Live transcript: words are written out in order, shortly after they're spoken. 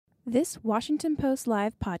This Washington Post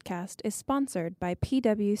Live podcast is sponsored by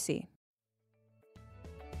PwC.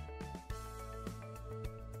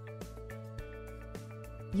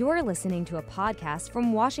 You're listening to a podcast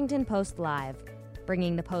from Washington Post Live,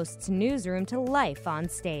 bringing the Post's newsroom to life on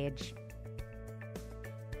stage.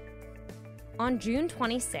 On June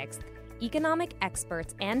 26th, economic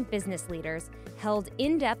experts and business leaders held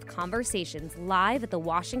in-depth conversations live at the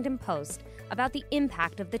Washington Post about the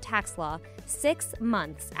impact of the tax law 6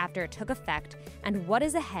 months after it took effect and what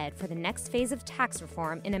is ahead for the next phase of tax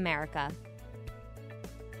reform in America.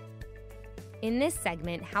 In this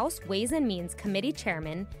segment, House Ways and Means Committee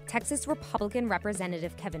Chairman, Texas Republican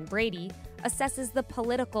Representative Kevin Brady, assesses the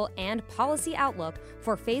political and policy outlook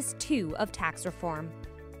for Phase 2 of tax reform.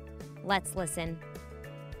 Let's listen.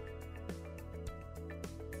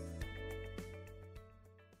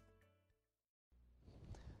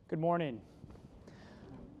 Good morning.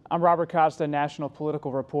 I'm Robert Costa, national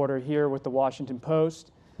political reporter here with the Washington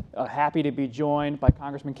Post. Happy to be joined by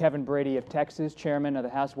Congressman Kevin Brady of Texas, chairman of the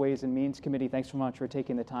House Ways and Means Committee. Thanks so much for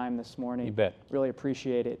taking the time this morning. You bet. Really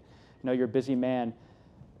appreciate it. I know you're a busy man.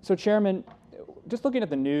 So, Chairman, just looking at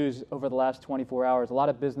the news over the last 24 hours, a lot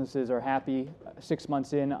of businesses are happy 6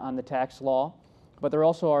 months in on the tax law, but there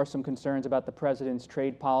also are some concerns about the president's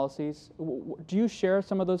trade policies. Do you share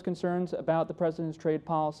some of those concerns about the president's trade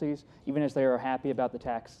policies, even as they are happy about the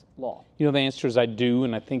tax law? You know, the answer is I do,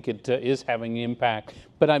 and I think it is having an impact.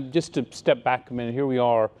 But just to step back a minute, here we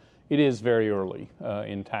are. It is very early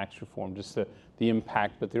in tax reform, just the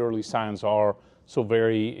impact, but the early signs are so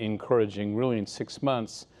very encouraging. Really, in 6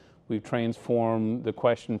 months, we've transformed the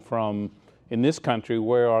question from, in this country,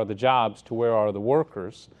 where are the jobs, to where are the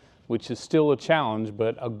workers, which is still a challenge,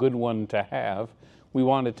 but a good one to have. We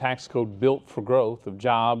want a tax code built for growth of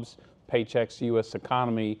jobs, paychecks, the U.S.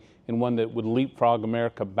 economy, and one that would leapfrog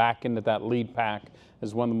America back into that lead pack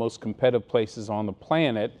as one of the most competitive places on the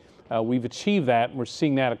planet. We've achieved that, and we're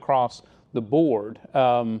seeing that across the board.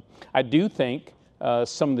 I do think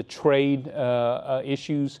some of the trade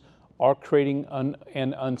issues are creating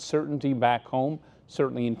an uncertainty back home.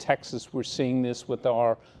 Certainly in Texas, we're seeing this with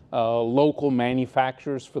our local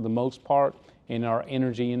manufacturers for the most part, in our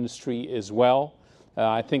energy industry as well.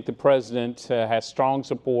 I think the president has strong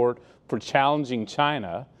support for challenging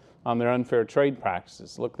China on their unfair trade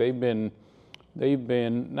practices. Look, they've been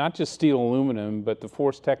not just steel and aluminum, but the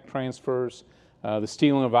forced tech transfers, the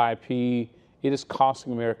stealing of IP. It is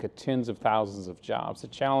costing America tens of thousands of jobs. The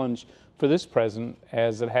challenge for this president,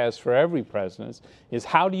 as it has for every president, is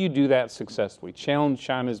how do you do that successfully? Challenge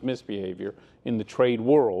China's misbehavior in the trade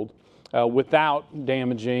world without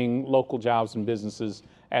damaging local jobs and businesses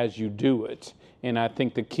as you do it. And I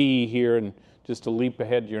think the key here, and just to leap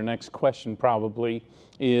ahead to your next question probably,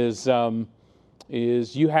 is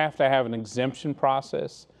you have to have an exemption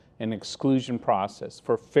process, an exclusion process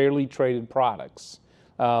for fairly traded products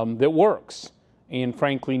that works, and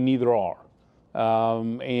frankly, neither are.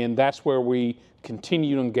 And that's where we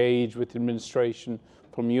continue to engage with the administration,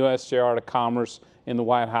 from USTR to Commerce in the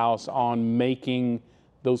White House, on making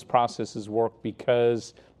those processes work,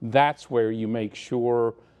 because that's where you make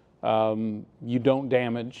sure you don't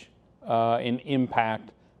damage and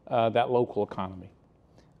impact that local economy.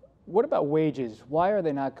 What about wages? Why are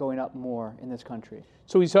they not going up more in this country?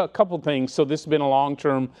 So we saw a couple of things. So this has been a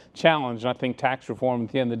long-term challenge, and I think tax reform at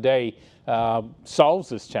the end of the day solves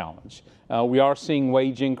this challenge. We are seeing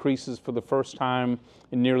wage increases for the first time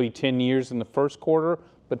in nearly 10 years in the first quarter,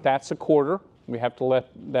 but that's a quarter. We have to let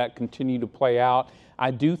that continue to play out.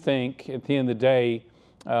 I do think at the end of the day,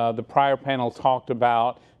 the prior panel talked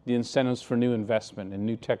about the incentives for new investment and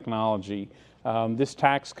new technology. This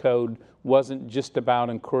tax code wasn't just about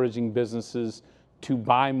encouraging businesses to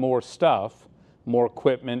buy more stuff, more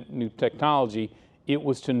equipment, new technology. It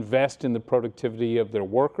was to invest in the productivity of their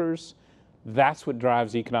workers. That's what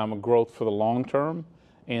drives economic growth for the long term,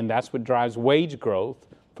 and that's what drives wage growth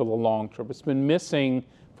for the long term. It's been missing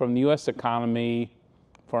from the U.S. economy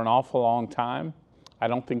for an awful long time. I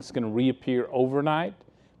don't think it's going to reappear overnight,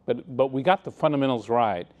 but we got the fundamentals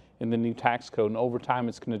right in the new tax code, and over time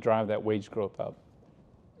it's going to drive that wage growth up.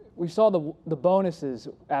 We saw the bonuses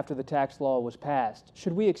after the tax law was passed.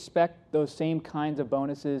 Should we expect those same kinds of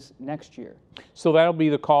bonuses next year? So that'll be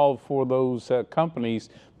the call for those companies.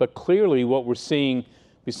 But clearly what we're seeing,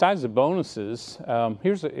 besides the bonuses,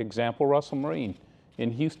 here's an example, Russell Marine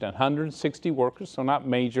in Houston, 160 workers, so not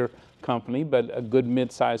major company, but a good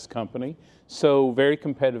mid-sized company. So very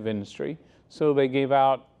competitive industry. So they gave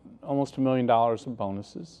out almost $1 million of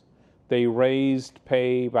bonuses. They raised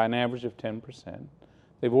pay by an average of 10%.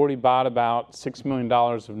 They've already bought about $6 million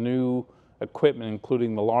of new equipment,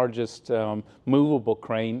 including the largest movable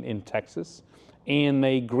crane in Texas. And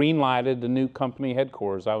they green-lighted the new company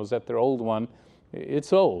headquarters. I was at their old one.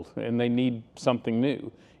 It's old, and they need something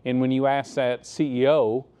new. And when you ask that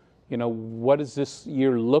CEO, what does this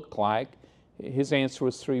year look like? His answer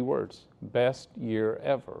was 3 words: best year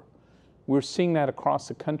ever. We're seeing that across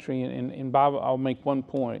the country, and Bob, I'll make one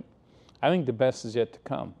point. I think the best is yet to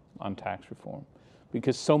come on tax reform,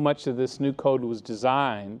 because so much of this new code was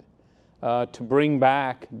designed to bring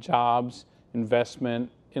back jobs,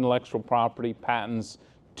 investment, intellectual property, patents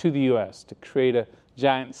to the U.S., to create a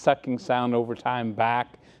giant sucking sound over time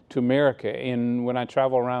back to America. And when I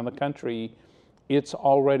travel around the country, it's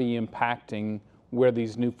already impacting where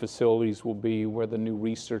these new facilities will be, where the new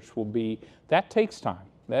research will be. That takes time.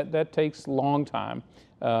 That takes a long time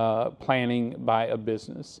planning by a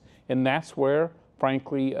business. And that's where,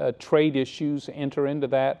 frankly, trade issues enter into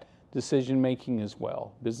that decision making as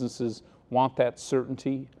well. Businesses want that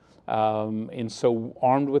certainty. And so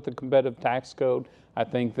armed with the competitive tax code, I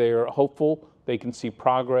think they're hopeful they can see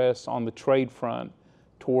progress on the trade front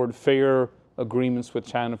toward fair agreements with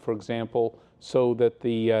China, for example, so that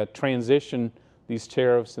the transition, these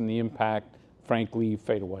tariffs and the impact, frankly,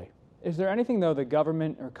 fade away. Is there anything, though, the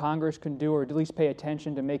government or Congress can do, or at least pay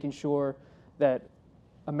attention to making sure that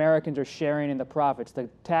Americans are sharing in the profits? The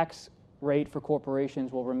tax rate for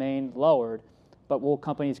corporations will remain lowered, but will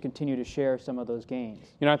companies continue to share some of those gains?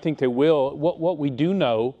 I think they will. What we do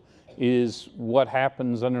know is what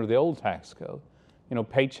happens under the old tax code.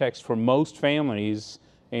 Paychecks for most families,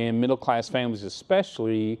 and middle-class families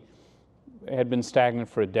especially, had been stagnant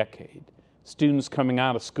for a decade. Students coming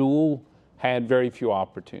out of school had very few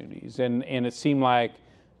opportunities. And it seemed like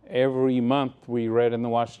every month we read in the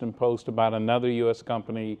Washington Post about another U.S.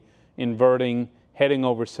 company inverting, heading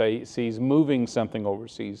overseas, moving something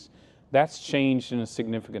overseas. That's changed in a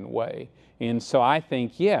significant way. And so I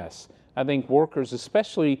think, yes, I think workers,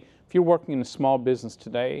 especially if you're working in a small business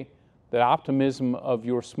today, the optimism of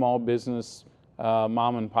your small business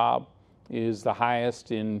mom and pop is the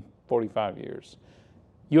highest in 45 years.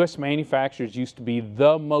 U.S. manufacturers used to be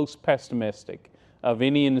the most pessimistic of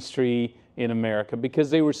any industry in America because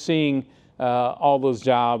they were seeing all those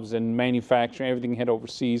jobs and manufacturing, everything head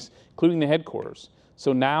overseas, including the headquarters.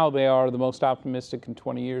 So now they are the most optimistic in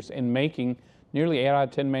 20 years and making nearly 8 out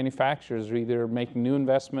of 10 manufacturers are either making new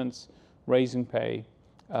investments, raising pay,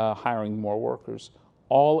 hiring more workers.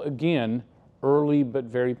 All, again, early but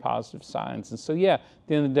very positive signs. And so, yeah, at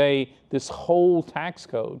the end of the day, this whole tax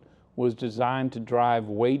code was designed to drive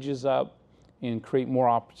wages up and create more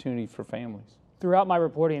opportunity for families. Throughout my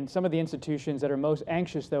reporting, some of the institutions that are most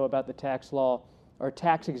anxious, though, about the tax law are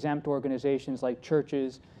tax-exempt organizations like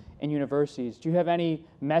churches and universities. Do you have any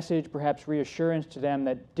message, perhaps reassurance to them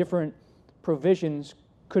that different provisions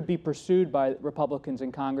could be pursued by Republicans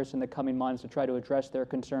in Congress in the coming months to try to address their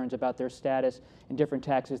concerns about their status and different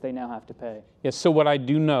taxes they now have to pay? Yes, so what I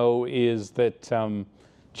do know is that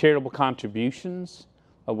charitable contributions,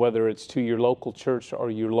 whether it's to your local church or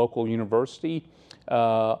your local university,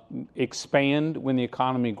 expand when the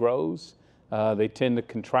economy grows. They tend to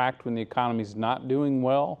contract when the economy is not doing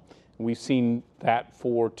well. We've seen that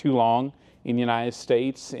for too long in the United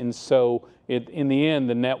States. And so in the end,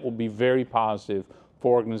 the net will be very positive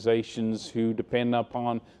for organizations who depend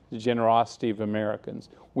upon the generosity of Americans.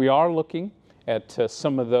 We are looking at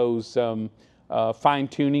some of those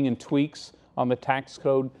fine-tuning and tweaks on the tax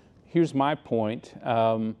code. Here's my point.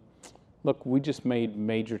 Look, we just made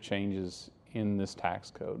major changes in this tax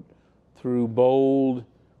code through bold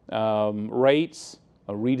rates,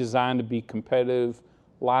 a redesign to be competitive,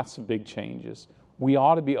 lots of big changes. We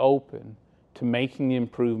ought to be open to making the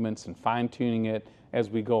improvements and fine-tuning it as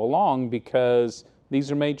we go along because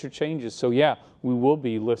these are major changes. So yeah, we will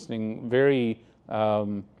be listening very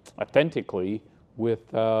authentically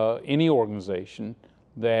with any organization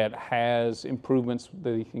that has improvements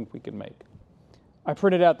that they think we can make. I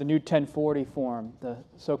printed out the new 1040 form, the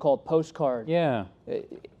so-called postcard. Yeah.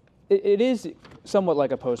 It is somewhat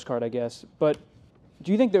like a postcard, I guess, but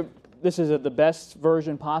do you think that this is the best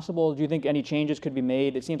version possible? Do you think any changes could be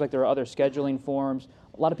made? It seems like there are other scheduling forms.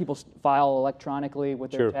 A lot of people file electronically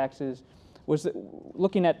with their taxes.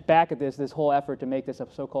 Looking back at this whole effort to make this a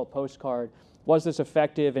so-called postcard, was this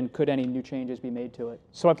effective and could any new changes be made to it?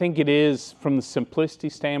 So I think it is from the simplicity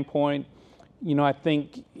standpoint. I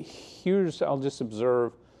think I'll just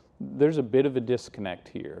observe, there's a bit of a disconnect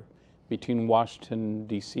here between Washington,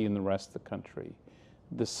 D.C. and the rest of the country.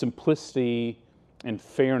 The simplicity and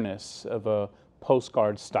fairness of a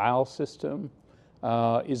postcard style system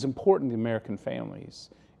is important to American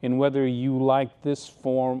families. And whether you like this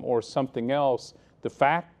form or something else, The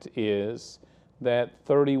fact is that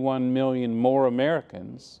 31 million more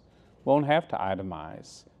Americans won't have to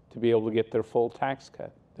itemize to be able to get their full tax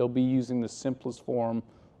cut. They'll be using the simplest form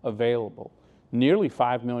available. Nearly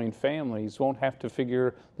 5 million families won't have to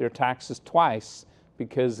figure their taxes twice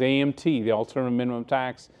because AMT, the alternative minimum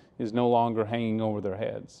tax, is no longer hanging over their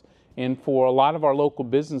heads. And for a lot of our local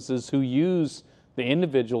businesses who use the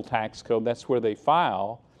individual tax code, that's where they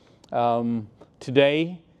file,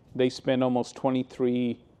 today they spend almost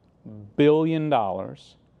 $23 billion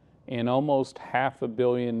and almost 500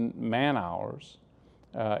 million man hours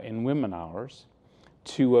and women hours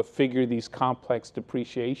to figure these complex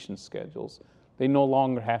depreciation schedules. They no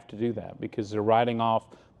longer have to do that because they're writing off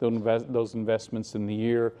those investments in the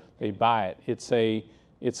year they buy it.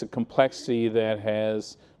 It's a complexity that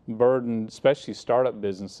has burdened especially startup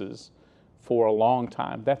businesses for a long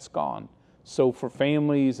time. That's gone. So for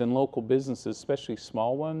families and local businesses, especially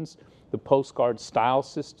small ones, the postcard style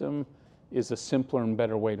system is a simpler and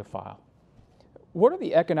better way to file. What are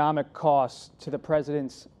the economic costs to the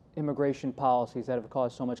president's immigration policies that have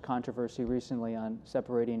caused so much controversy recently on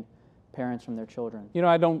separating parents from their children? You know,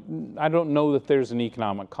 I don't know that there's an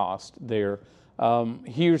economic cost there.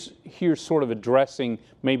 Here's sort of addressing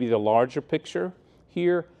maybe the larger picture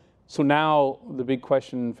here. So now the big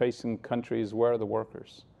question facing the country is, where are the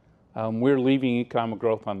workers? We're leaving economic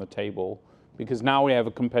growth on the table because now we have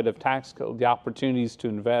a competitive tax code, the opportunities to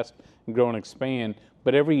invest and grow and expand.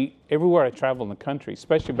 But everywhere I travel in the country,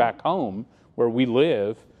 especially back home where we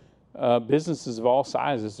live, businesses of all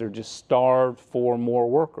sizes are just starved for more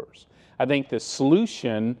workers. I think the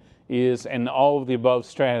solution is an all of the above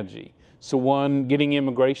strategy. So one, getting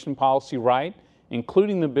immigration policy right,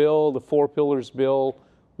 including the bill, the 4 Pillars bill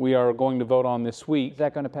we are going to vote on this week. Is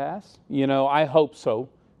that going to pass? You know, I hope so,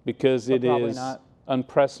 because it is not.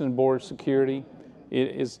 Unprecedented border security.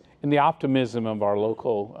 It is in the optimism of our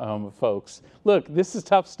local folks. Look, this is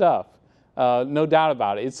tough stuff, no doubt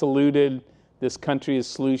about it. It's eluded this country's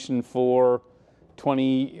solution for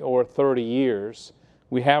 20 or 30 years.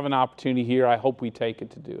 We have an opportunity here. I hope we take it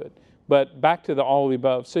to do it. But back to the all of the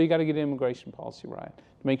above. So you got to get immigration policy right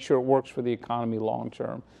to make sure it works for the economy long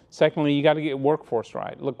term. Secondly, you got to get workforce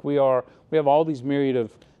right. Look, we have all these myriad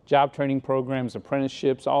of job training programs,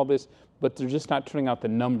 apprenticeships, all this, but they're just not turning out the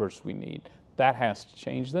numbers we need. That has to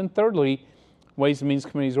change. Then thirdly, Ways and Means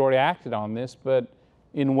Committee's already acted on this, but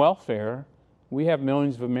in welfare, we have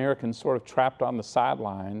millions of Americans sort of trapped on the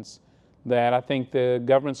sidelines that I think the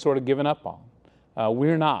government's sort of given up on.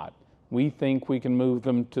 We're not. We think we can move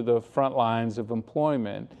them to the front lines of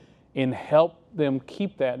employment and help them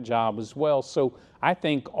keep that job as well. So I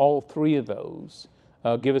think all three of those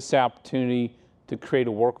give us the opportunity to create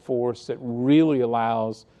a workforce that really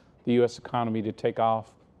allows the U.S. economy to take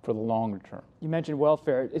off for the longer term. You mentioned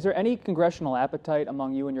welfare. Is there any congressional appetite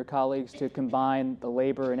among you and your colleagues to combine the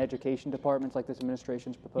labor and education departments like this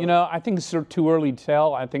administration's proposed? You know, I think it's sort of too early to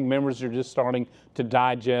tell. I think members are just starting to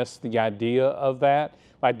digest the idea of that.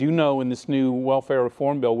 I do know in this new welfare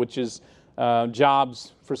reform bill, which is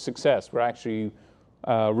Jobs for Success, we're actually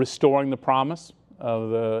restoring the promise of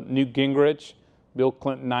the Newt Gingrich, Bill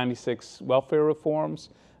Clinton 96 welfare reforms,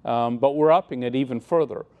 but we're upping it even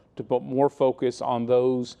further to put more focus on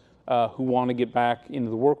those who want to get back into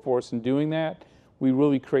the workforce. And doing that, we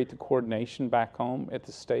really create the coordination back home at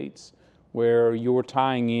the states where you're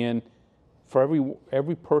tying in for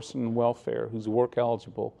every person in welfare who's work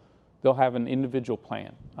eligible. They'll have an individual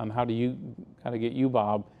plan on how to get you,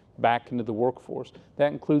 Bob, back into the workforce.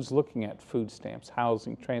 That includes looking at food stamps,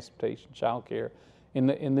 housing, transportation, childcare. And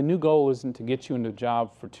the new goal isn't to get you into a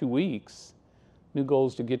job for 2 weeks. New goal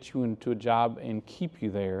is to get you into a job and keep you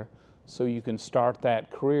there so you can start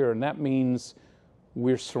that career. And that means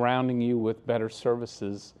we're surrounding you with better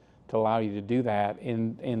services to allow you to do that.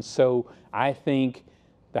 And so I think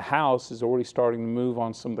the House is already starting to move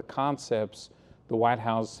on some of the concepts the White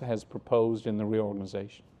House has proposed in the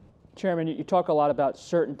reorganization. Chairman, you talk a lot about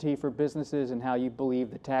certainty for businesses and how you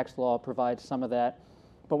believe the tax law provides some of that.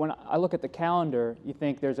 But when I look at the calendar, you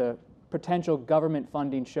think there's a potential government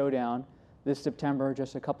funding showdown this September,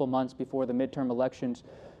 just a couple months before the midterm elections.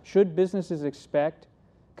 Should businesses expect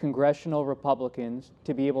congressional Republicans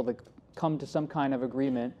to be able to come to some kind of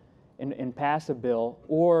agreement and pass a bill,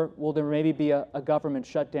 or will there maybe be a government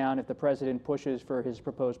shutdown if the president pushes for his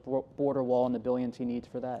proposed border wall and the billions he needs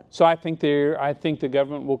for that? So I think the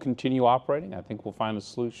government will continue operating. I think we'll find a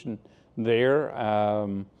solution there.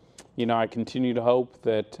 You know, I continue to hope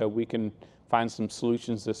that we can find some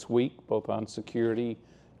solutions this week, both on security,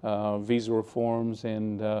 visa reforms,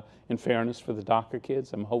 and fairness for the DACA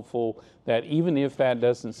kids. I'm hopeful that even if that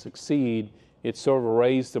doesn't succeed, it sort of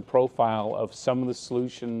raised the profile of some of the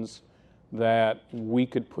solutions that we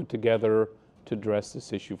could put together to address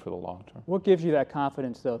this issue for the long term. What gives you that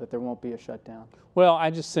confidence, though, that there won't be a shutdown? Well, I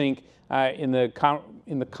just think in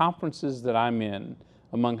the conferences that I'm in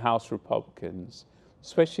among House Republicans,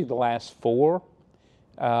 especially the last 4,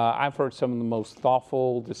 I've heard some of the most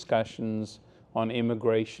thoughtful discussions on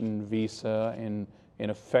immigration, visa, and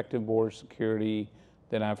effective border security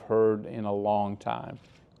that I've heard in a long time.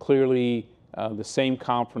 Clearly, the same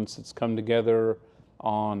conference that's come together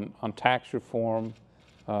on tax reform,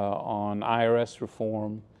 on IRS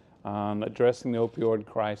reform, on addressing the opioid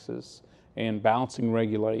crisis, and balancing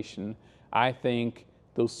regulation. I think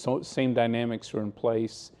those same dynamics are in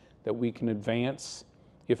place that we can advance,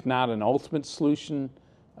 if not an ultimate solution,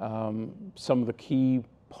 some of the key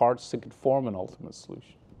parts that could form an ultimate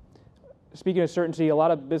solution. Speaking of certainty, a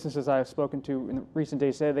lot of businesses I've spoken to in recent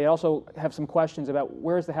days say they also have some questions about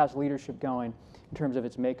where's the House leadership going in terms of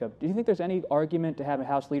its makeup. Do you think there's any argument to have a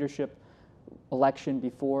House leadership election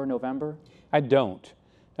before November? I don't.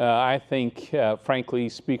 I think, frankly,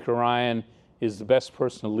 Speaker Ryan is the best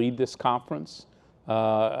person to lead this conference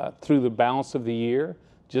through the balance of the year,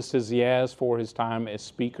 just as he has for his time as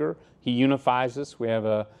Speaker. He unifies us. We have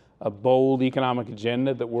a bold economic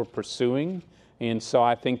agenda that we're pursuing, and so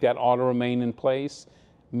I think that ought to remain in place,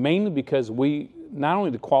 mainly because not only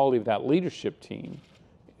the quality of that leadership team,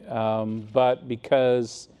 but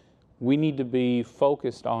because we need to be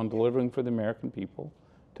focused on delivering for the American people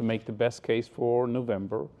to make the best case for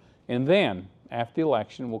November. And then, after the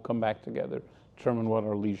election, we'll come back together, determine what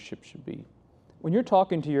our leadership should be. When you're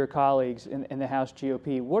talking to your colleagues in the House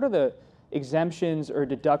GOP, what are the exemptions or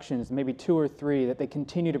deductions, maybe 2 or 3, that they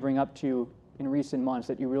continue to bring up to you in recent months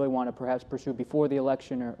that you really want to perhaps pursue before the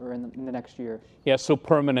election or in the next year? Yeah, so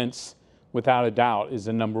permanence, without a doubt, is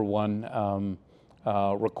the number one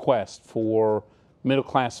request for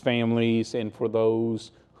middle-class families and for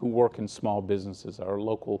those who work in small businesses, our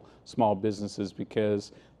local small businesses,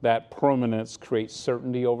 because that permanence creates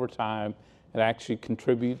certainty over time. It actually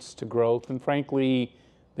contributes to growth, and frankly,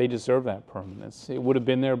 they deserve that permanence. It would have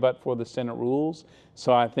been there but for the Senate rules.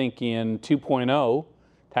 So I think in 2.0,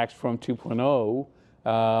 Tax Reform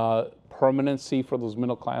 2.0, permanency for those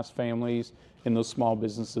middle-class families and those small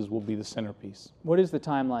businesses will be the centerpiece. What is the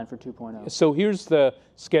timeline for 2.0? So here's the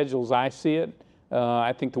schedule as I see it.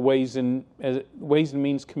 I think the Ways and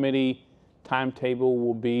Means Committee timetable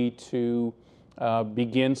will be to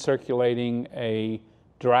begin circulating a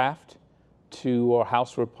draft to our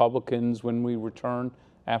House Republicans when we return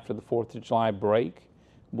after the 4th of July break.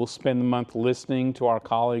 We'll spend the month listening to our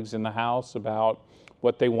colleagues in the House about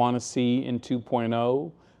what they want to see in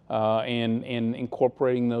 2.0 and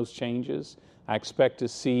incorporating those changes. I expect to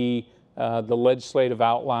see the legislative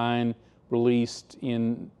outline released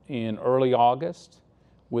in early August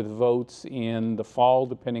with votes in the fall,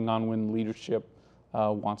 depending on when leadership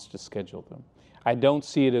wants to schedule them. I don't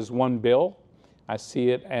see it as one bill. I see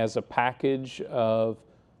it as a package of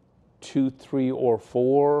 2, 3, or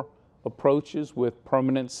 4 approaches, with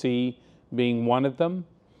permanency being one of them.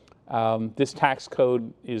 This tax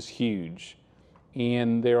code is huge,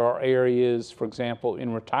 and there are areas, for example,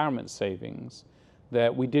 in retirement savings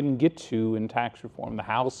that we didn't get to in tax reform. The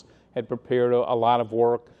House had prepared a lot of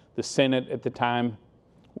work. The Senate at the time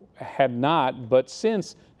had not, but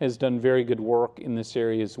since has done very good work in this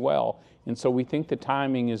area as well. And so we think the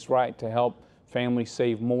timing is right to help families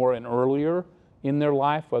save more and earlier in their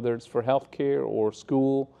life, whether it's for health care or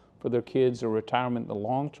school for their kids or retirement in the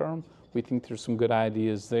long term. We think there's some good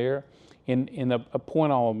ideas there. And a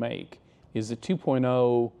point I'll make is that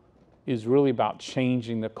 2.0 is really about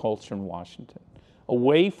changing the culture in Washington,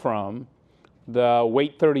 away from the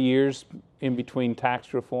wait 30 years in between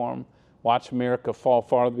tax reform, watch America fall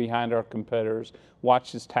farther behind our competitors,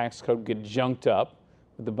 watch this tax code get junked up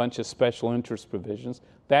with a bunch of special interest provisions.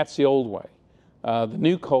 That's the old way. The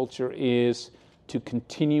new culture is to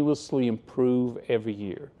continuously improve every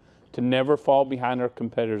year, to never fall behind our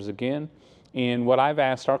competitors again. And what I've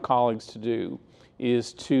asked our colleagues to do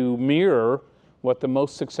is to mirror what the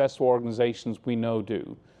most successful organizations we know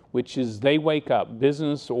do, which is they wake up,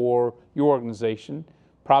 business or your organization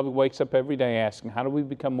probably wakes up every day asking, how do we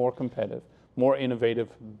become more competitive, more innovative,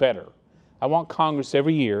 better? I want Congress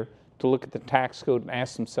every year to look at the tax code and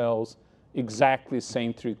ask themselves exactly the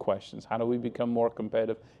same 3 questions. How do we become more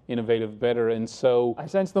competitive, innovative, better? And so I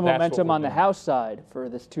sense the momentum on the House side for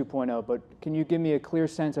this 2.0, but can you give me a clear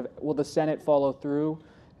sense of, will the Senate follow through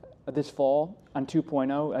this fall on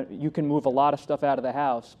 2.0? You can move a lot of stuff out of the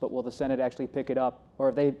House, but will the Senate actually pick it up? Or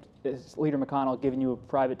have they, is Leader McConnell giving you a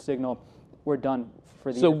private signal, we're done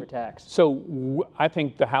for the year for tax? So I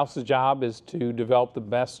think the House's job is to develop the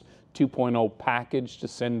best 2.0 package to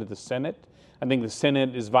send to the Senate. I think the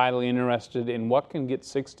Senate is vitally interested in what can get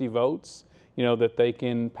 60 votes, that they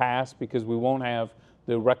can pass, because we won't have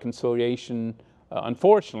the reconciliation,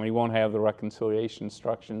 unfortunately, won't have the reconciliation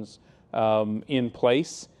instructions in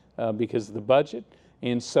place because of the budget.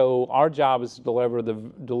 And so our job is to deliver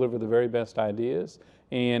the very best ideas.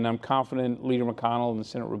 And I'm confident Leader McConnell and the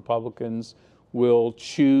Senate Republicans will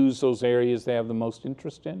choose those areas they have the most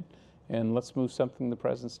interest in, and let's move something to the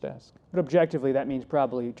president's desk. But objectively, that means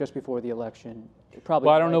probably just before the election. Well,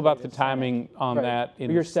 I don't know about the timing on that. But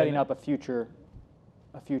you're setting up a future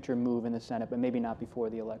move in the Senate, but maybe not before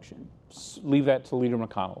the election. Leave that to Leader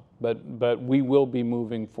McConnell. But we will be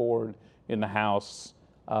moving forward in the House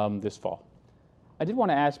this fall. I did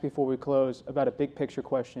want to ask before we close about a big picture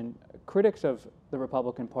question. Critics of the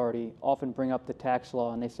Republican Party often bring up the tax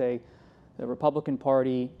law, and they say the Republican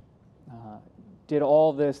Party did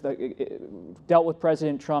all this, dealt with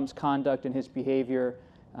President Trump's conduct and his behavior,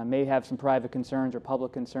 may have some private concerns or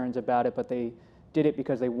public concerns about it, but they did it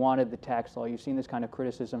because they wanted the tax law. You've seen this kind of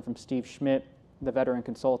criticism from Steve Schmidt, the veteran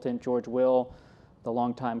consultant, George Will, the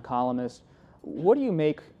longtime columnist. What do you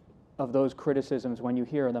make of those criticisms when you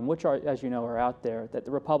hear them, which are, as you know, are out there, that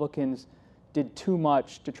the Republicans did too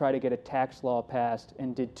much to try to get a tax law passed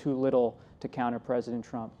and did too little to counter President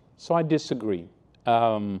Trump? So I disagree.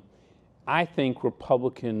 I think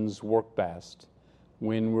Republicans work best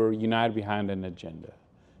when we're united behind an agenda.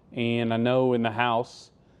 And I know in the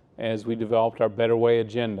House, as we developed our Better Way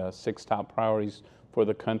agenda, 6 top priorities for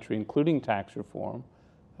the country, including tax reform,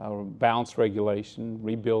 balanced regulation,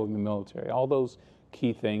 rebuilding the military, all those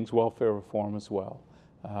key things, welfare reform as well,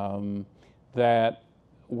 that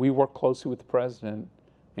we work closely with the president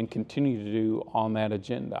and continue to do on that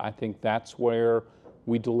agenda. I think that's where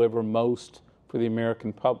we deliver most for the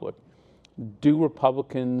American public. Do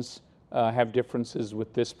Republicans have differences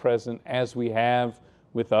with this president as we have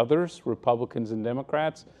with others, Republicans and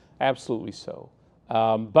Democrats? Absolutely so.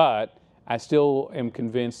 But I still am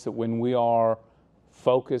convinced that when we are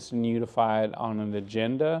focused and unified on an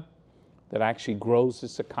agenda that actually grows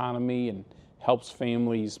this economy and helps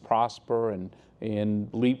families prosper and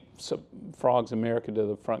leapfrogs America to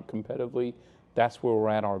the front competitively, that's where we're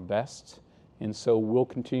at our best. And so we'll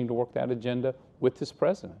continue to work that agenda with this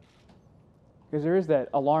president. Because there is that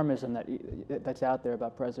alarmism that's out there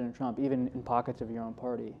about President Trump, even in pockets of your own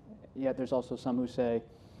party. Yet there's also some who say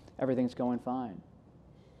everything's going fine.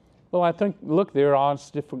 Well, I think, look, there are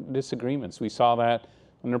honest disagreements. We saw that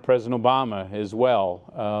under President Obama as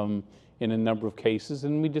well in a number of cases,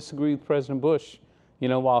 and we disagree with President Bush.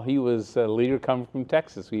 While he was a leader coming from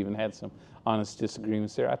Texas, we even had some honest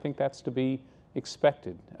disagreements there. I think that's to be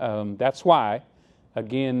expected. That's why,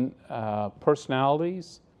 again,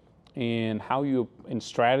 personalities and and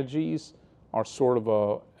strategies are sort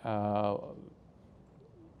of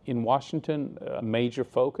in Washington, a major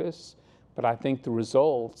focus. But I think the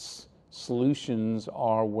results, solutions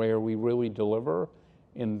are where we really deliver,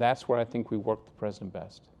 and that's where I think we work the president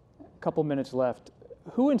best. A couple minutes left.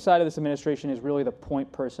 Who inside of this administration is really the point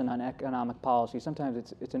person on economic policy?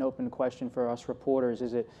 Sometimes it's an open question for us reporters.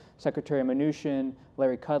 Is it Secretary Mnuchin,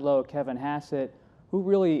 Larry Kudlow, Kevin Hassett? Who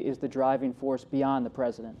really is the driving force beyond the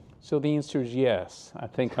president? So the answer is yes. I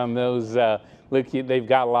think on those, look, they've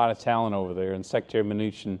got a lot of talent over there, and Secretary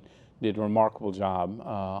Mnuchin did a remarkable job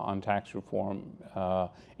on tax reform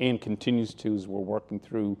and continues to as we're working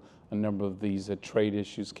through a number of these trade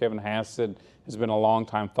issues. Kevin Hassett has been a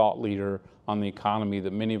longtime thought leader on the economy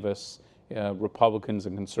that many of us, Republicans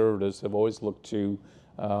and conservatives, have always looked to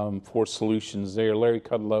for solutions there. Larry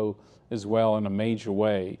Kudlow as well in a major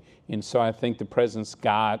way. And so I think the president's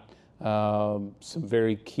got some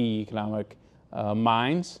very key economic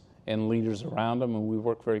minds and leaders around him, and we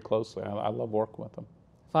work very closely. I love working with them.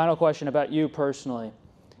 Final question about you personally.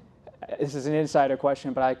 This is an insider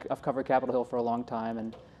question, but I've covered Capitol Hill for a long time,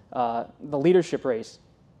 and the leadership race.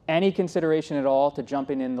 Any consideration at all to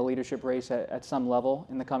jumping in the leadership race at some level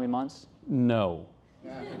in the coming months? No.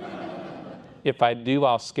 If I do,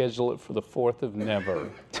 I'll schedule it for the 4th of never.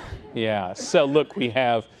 Yeah. So look, we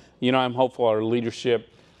have, I'm hopeful our leadership,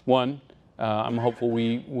 I'm hopeful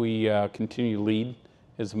we continue to lead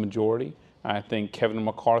as a majority. I think Kevin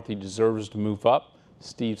McCarthy deserves to move up.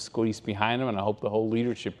 Steve Scalise behind him, and I hope the whole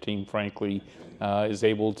leadership team, frankly, is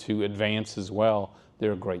able to advance as well.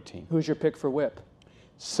 They're a great team. Who's your pick for whip?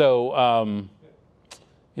 So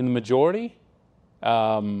in the majority,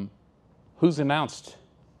 who's announced?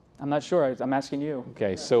 I'm not sure. I'm asking you.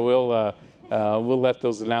 Okay, so we'll let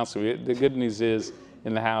those announcements. The good news is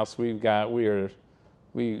in the House we are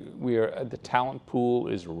we are, the talent pool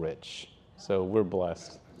is rich, so we're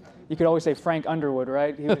blessed. You could always say Frank Underwood,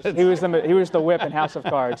 right? He was the whip in House of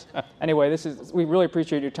Cards. Anyway, we really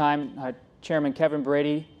appreciate your time. Chairman Kevin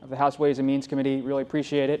Brady of the House Ways and Means Committee, really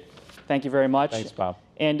appreciate it. Thank you very much. Thanks, Bob.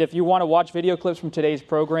 And if you want to watch video clips from today's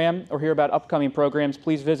program or hear about upcoming programs,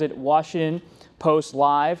 please visit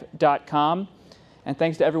WashingtonPostLive.com. And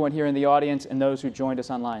thanks to everyone here in the audience and those who joined us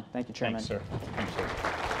online. Thank you, Chairman. Thanks, sir. Thanks, sir.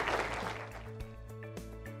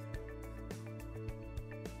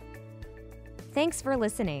 Thanks for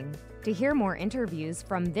listening. To hear more interviews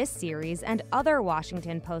from this series and other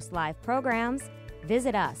Washington Post Live programs,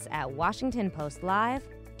 visit us at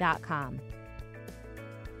WashingtonPostLive.com.